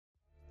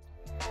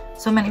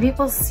So many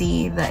people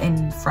see the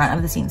in front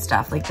of the scene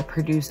stuff, like the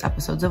produced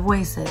episodes of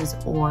Voices,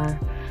 or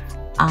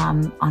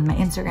on my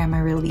Instagram,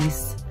 I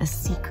release a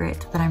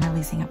secret that I'm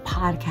releasing a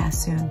podcast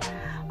soon.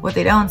 What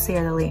they don't see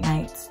are the late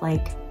nights.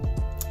 Like,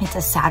 it's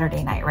a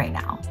Saturday night right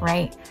now,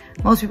 right?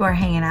 Most people are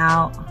hanging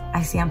out.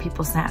 I see on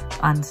people's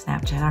on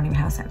Snapchat, I don't even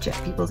have a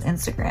Snapchat, people's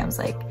Instagrams,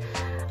 like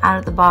out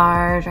at the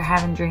bars or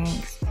having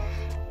drinks.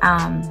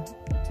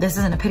 This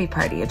isn't a pity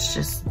party. It's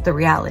just the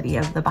reality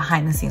of the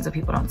behind the scenes that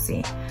people don't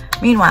see.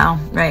 Meanwhile,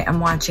 right, I'm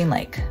watching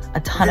like a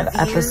ton of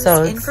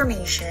episodes.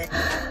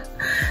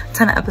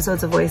 Ton of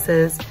episodes of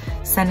Voices,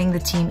 sending the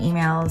team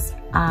emails.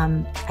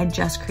 I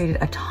just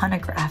created a ton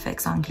of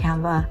graphics on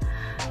Canva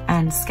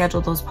and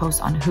scheduled those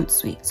posts on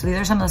Hootsuite. So these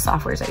are some of the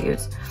softwares I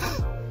use.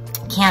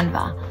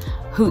 Canva,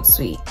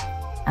 Hootsuite,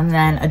 and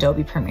then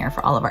Adobe Premiere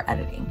for all of our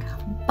editing.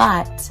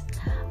 But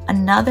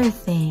another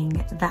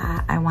thing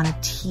that I want to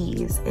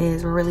tease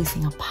is we're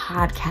releasing a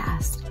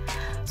podcast.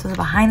 So the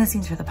behind the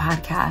scenes for the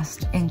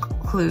podcast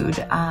include,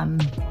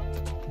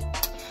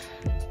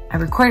 I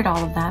recorded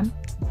all of them,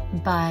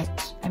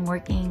 but I'm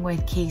working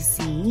with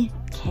Casey,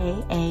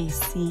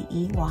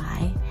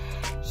 K-A-C-E-Y.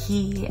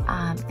 He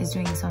is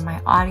doing some of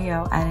my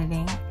audio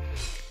editing.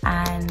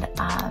 And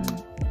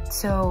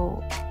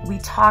so we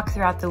talk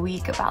throughout the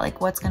week about like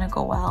what's gonna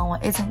go well and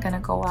what isn't gonna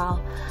go well,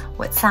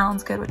 what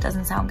sounds good, what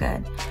doesn't sound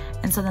good.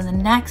 And so then the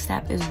next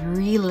step is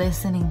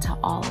re-listening to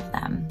all of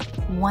them.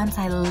 Once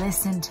I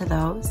listen to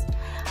those,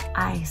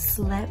 I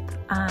slip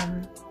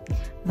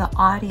the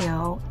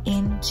audio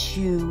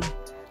into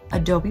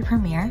Adobe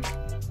Premiere,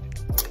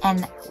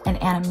 and an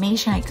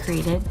animation I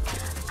created,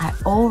 I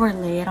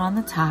overlay it on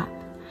the top,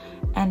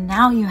 and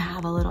now you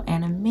have a little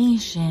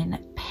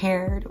animation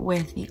paired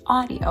with the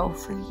audio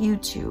for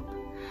YouTube.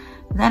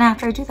 Then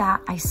after I do that,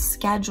 I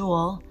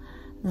schedule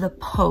the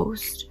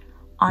post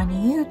on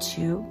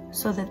YouTube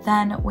so that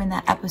then when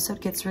that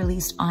episode gets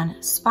released on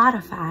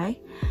Spotify,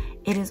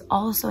 it is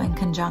also in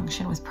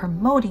conjunction with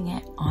promoting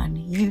it on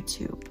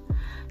YouTube.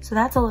 So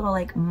that's a little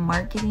like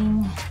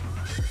marketing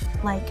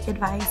like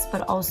advice,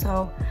 but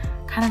also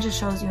kind of just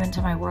shows you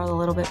into my world a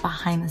little bit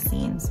behind the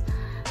scenes.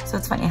 So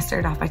it's funny, I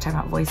started off by talking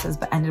about Voices,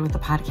 but ended with the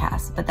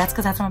podcast. But that's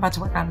because that's what I'm about to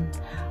work on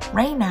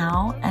right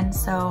now. And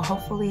so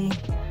hopefully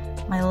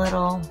my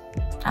little,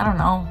 I don't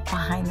know,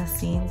 behind the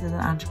scenes as an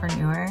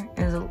entrepreneur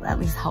is at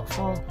least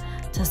helpful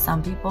to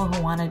some people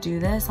who want to do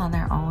this on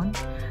their own.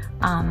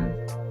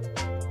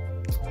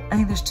 I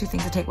think there's two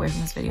things to take away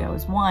from this video.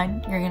 Is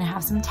one, you're gonna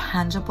have some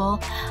tangible,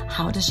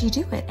 how does she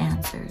do it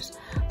answers.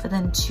 But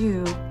then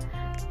two,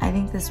 I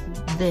think this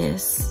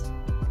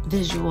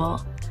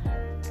visual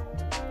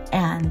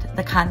and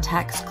the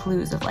context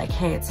clues of like,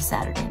 hey, it's a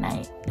Saturday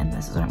night and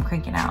this is what I'm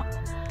cranking out,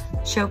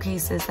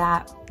 showcases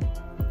that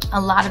a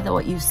lot of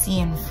what you see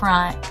in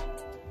front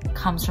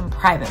comes from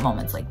private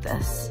moments like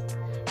this.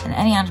 And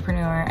any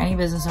entrepreneur, any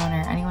business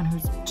owner, anyone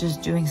who's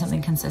just doing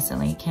something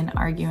consistently can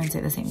argue and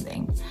say the same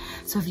thing.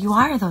 So if you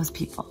are those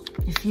people,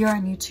 if you're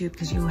on YouTube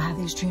because you have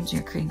these dreams and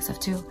you're creating stuff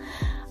too,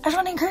 I just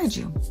want to encourage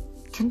you,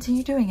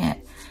 continue doing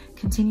it,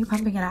 continue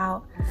pumping it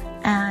out,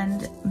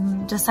 and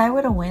decide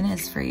what a win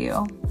is for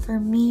you. For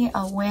me,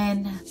 a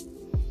win,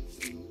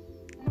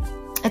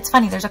 it's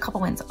funny, there's a couple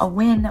wins. A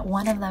win,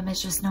 one of them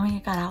is just knowing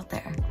it got out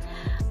there,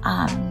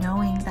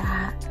 knowing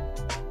that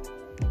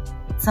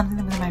something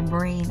that was in my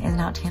brain is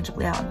now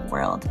tangibly out in the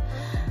world.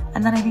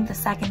 And then I think the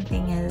second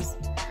thing is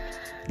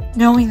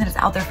knowing that it's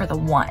out there for the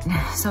one.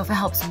 So if it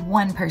helps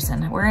one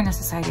person, we're in a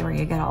society where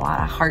you get a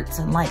lot of hearts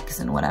and likes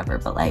and whatever,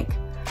 but like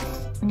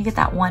when you get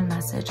that one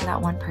message or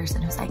that one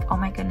person who's like, oh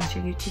my goodness,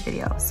 your YouTube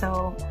video.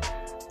 So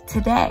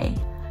today,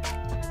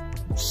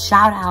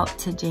 shout out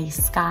to Jay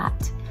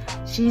Scott.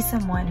 She's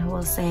someone who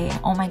will say,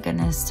 oh my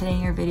goodness, today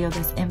in your video,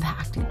 this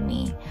impacted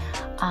me.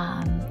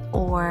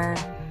 Or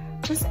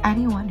just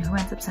anyone who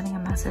ends up sending a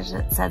message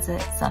that says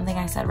it, something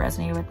I said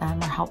resonated with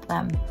them or helped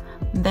them.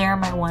 They're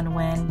my one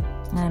win,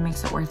 and it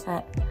makes it worth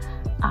it.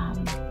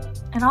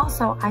 And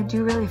also, I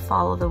do really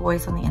follow the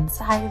voice on the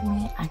inside of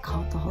me. I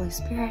call it the Holy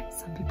Spirit.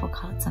 Some people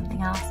call it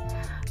something else.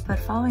 But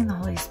following the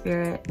Holy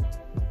Spirit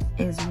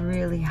is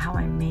really how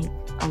I make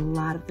a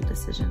lot of the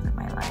decisions in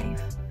my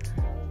life.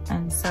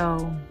 And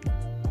so,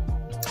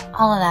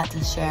 all of that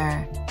to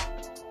share,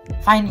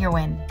 find your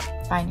win,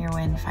 find your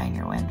win, find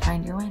your win,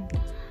 find your win.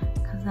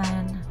 Because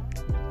then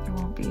you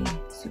won't be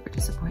super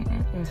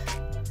disappointed if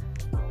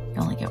you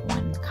only get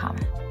one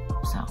comment.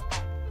 So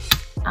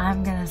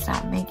I'm gonna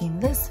stop making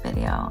this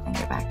video and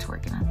get back to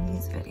working on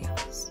these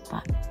videos.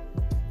 But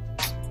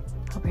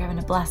hope you're having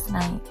a blessed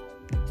night.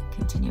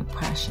 Continue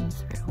pushing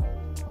through.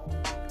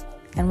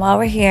 And while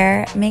we're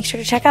here, make sure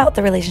to check out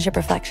the Relationship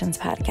Reflections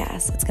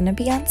podcast. It's going to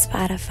be on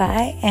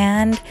Spotify,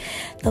 and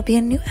there'll be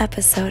a new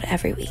episode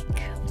every week.